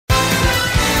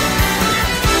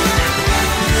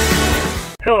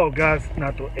Hello guys,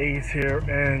 NautoAce here,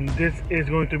 and this is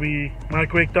going to be my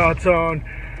quick thoughts on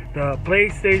the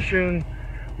PlayStation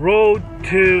Road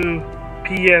to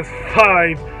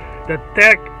PS5, the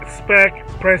tech spec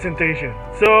presentation.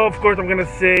 So of course I'm gonna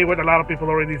say what a lot of people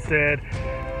already said.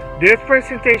 This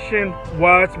presentation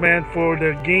was meant for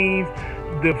the Games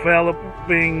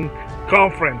Developing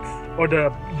Conference, or the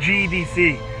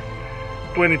GDC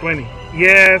 2020.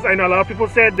 Yes, I know a lot of people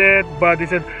said that, but they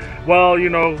said, well,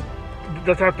 it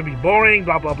doesn't have to be boring,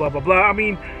 blah blah blah blah blah. I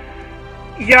mean,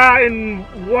 yeah, in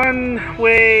one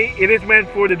way it is meant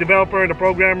for the developer and the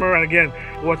programmer, and again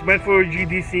it was meant for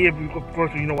GDC, of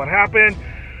course you know what happened.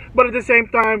 But at the same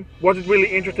time, was it really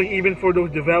interesting even for those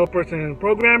developers and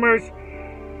programmers?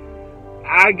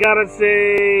 I gotta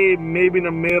say, maybe in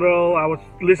the middle. I was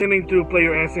listening to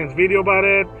Player Essence video about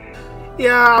it.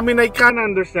 Yeah, I mean, I kinda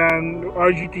understand.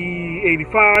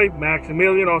 RGT85,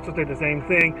 Maximilian also said the same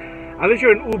thing. Unless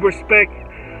you're an Uber spec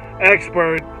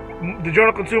expert, the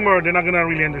general consumer, they're not gonna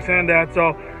really understand that.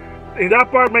 So, in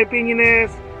that part, my opinion is,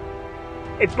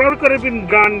 it probably could have been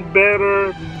done better,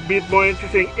 a bit more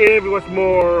interesting if it was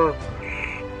more,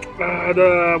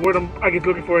 the word I guess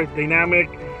looking for is dynamic.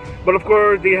 But of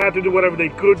course, they had to do whatever they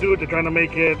could do to try to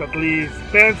make it at least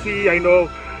fancy. I know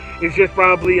it's just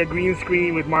probably a green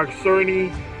screen with Mark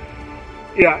Cerny.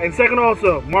 Yeah, and second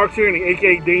also, Mark Cerny,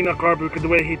 aka Dana Carver, the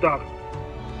way he talks.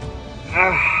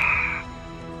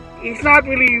 He's not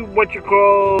really what you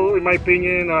call, in my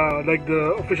opinion, like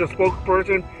the official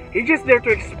spokesperson. He's just there to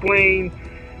explain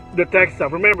the tech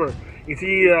stuff. Remember, is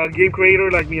he a game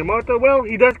creator like Miyamoto? Well,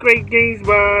 he does create games,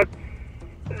 but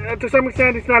to some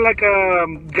extent, it's not like a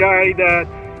guy that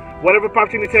whatever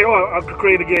pops in and say, oh, I'll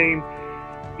create a game.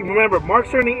 Remember, Mark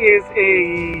Cerny is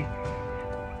a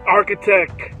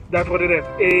architect. That's what it is.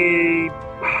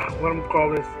 What I'm call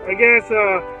this? I guess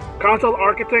console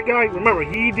architect guy. Remember,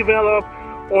 he developed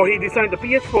or he designed the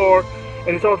PS4,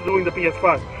 and he's also doing the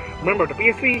PS5. Remember, the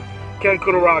PS3 Ken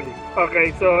Kutaragi.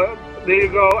 Okay, so there you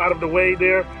go, out of the way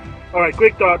there. All right,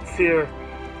 quick thoughts here.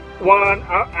 One,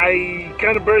 I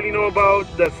kind of barely know about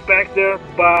the spec there,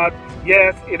 but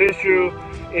yes, it is true.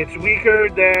 It's weaker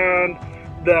than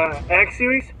the X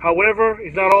series. However,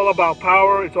 it's not all about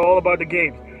power. It's all about the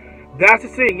games. That's the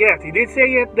thing. Yes, he did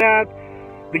say it that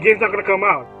the game's not going to come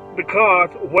out because,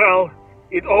 well,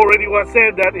 it already was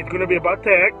said that it's going to be about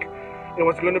tech, it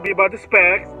was going to be about the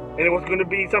specs, and it was going to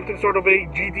be something sort of a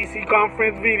GDC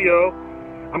conference video.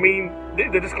 I mean,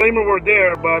 the disclaimer were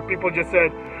there, but people just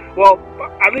said, well,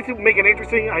 at least to make it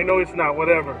interesting. I know it's not,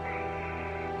 whatever.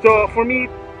 So for me,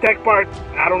 tech part,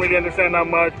 I don't really understand that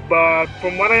much, but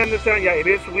from what I understand, yeah, it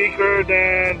is weaker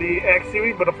than the X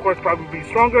series, but of course probably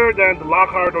stronger than the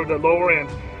Lockhart or the lower end.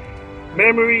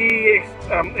 Memory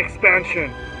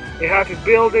expansion. It has its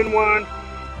built-in one,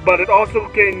 but it also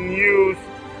can use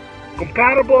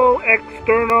compatible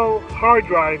external hard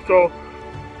drive. So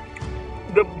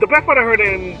the best part I heard,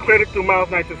 in credit to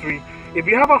Miles93, if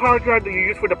you have a hard drive that you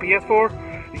use for the PS4,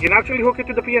 you can actually hook it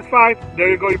to the PS5. There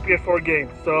you go, your PS4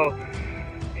 games. So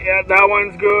yeah, that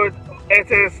one's good.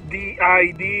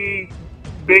 SSDID,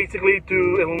 basically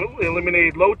to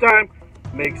eliminate load time.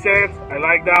 Makes sense. I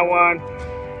like that one.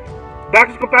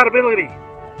 Backwards compatibility.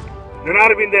 They're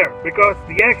not even there because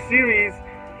the X series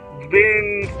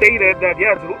been stated that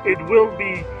yes, it will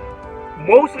be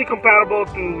mostly compatible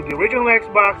to the original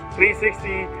Xbox 360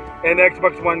 and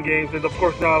Xbox One games, and of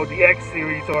course now the X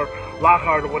series or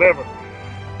Lockhart or whatever.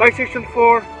 PlayStation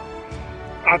 4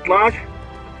 at launch,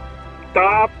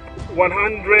 top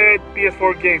 100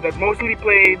 PS4 games that mostly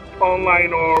played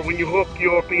online or when you hook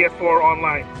your PS4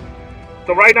 online.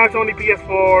 So right now it's only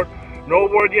PS4. No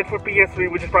word yet for PS3,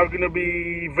 which is probably going to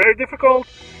be very difficult.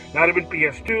 Not even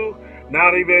PS2,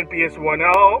 not even PS1.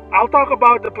 Now, I'll talk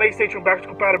about the PlayStation backwards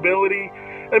compatibility.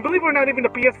 And believe it or not, even the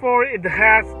PS4, it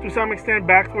has to some extent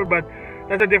backwards, but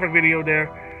that's a different video there.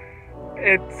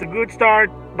 It's a good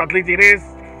start, but at least it is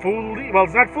fully, well,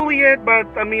 it's not fully yet, but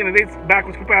I mean, it is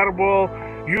backwards compatible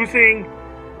using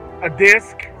a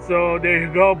disc. So there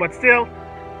you go, but still,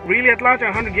 really at launch,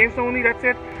 100 games only, that's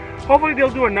it. Hopefully they'll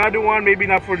do another one, maybe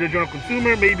not for the general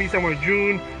consumer, maybe somewhere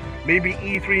June, maybe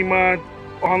E3 month,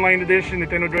 online edition,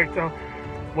 Nintendo Direct,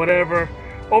 whatever.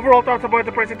 Overall thoughts about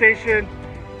the presentation,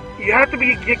 you have to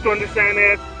be a geek to understand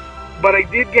it, but I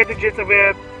did get the gist of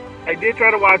it. I did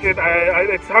try to watch it.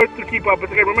 It's hard to keep up,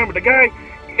 but again, remember, the guy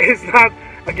is not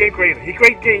a game creator. He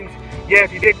creates games,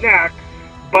 yes, he did knack,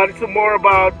 but it's more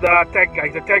about the tech guy.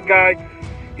 He's a tech guy,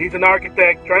 he's an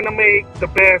architect, trying to make the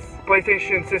best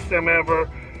PlayStation system ever.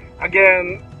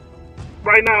 Again,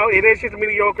 right now it is just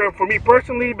mediocre for me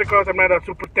personally because I'm not a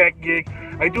super tech geek.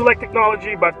 I do like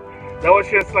technology, but that was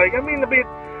just like, I mean, a bit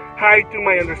high to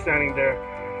my understanding there.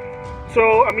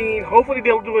 So, I mean, hopefully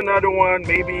they'll do another one.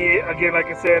 Maybe, again, like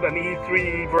I said, an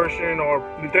E3 version or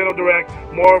Nintendo Direct,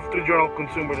 more to the general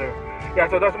consumer there. Yeah,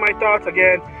 so that's my thoughts.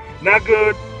 Again, not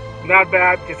good, not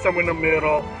bad, just somewhere in the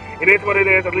middle. It is what it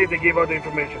is. At least they gave out the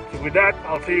information. So with that,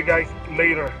 I'll see you guys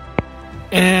later.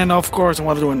 And of course, I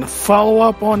want to do a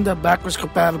follow-up on the backwards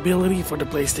compatibility for the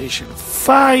PlayStation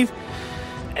 5.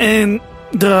 And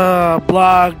the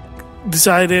blog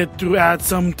decided to add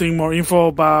something more info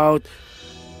about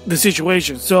the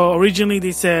situation. So originally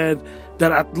they said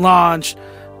that at launch,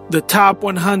 the top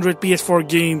 100 PS4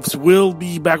 games will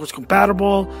be backwards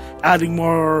compatible, adding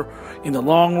more in the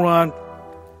long run.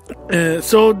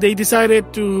 So they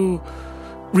decided to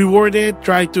reword it,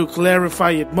 try to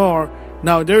clarify it more.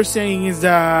 Now they're saying is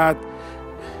that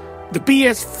the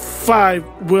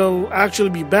PS5 will actually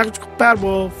be backwards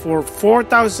compatible for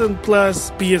 4,000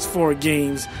 plus PS4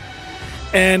 games,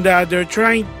 and they're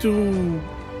trying to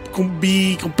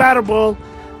be compatible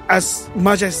as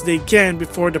much as they can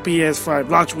before the PS5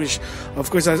 launch, which of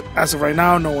course as of right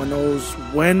now no one knows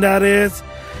when that is.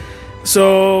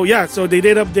 So yeah, so they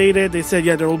did update it. They said,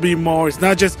 yeah, there will be more. It's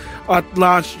not just at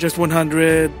launch, just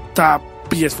 100 top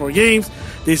PS4 games.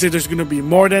 They said there's going to be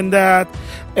more than that.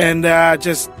 And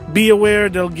just be aware,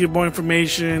 they'll give more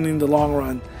information in the long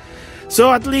run.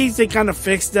 So at least they kind of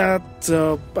fixed that.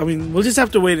 So, I mean, we'll just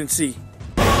have to wait and see.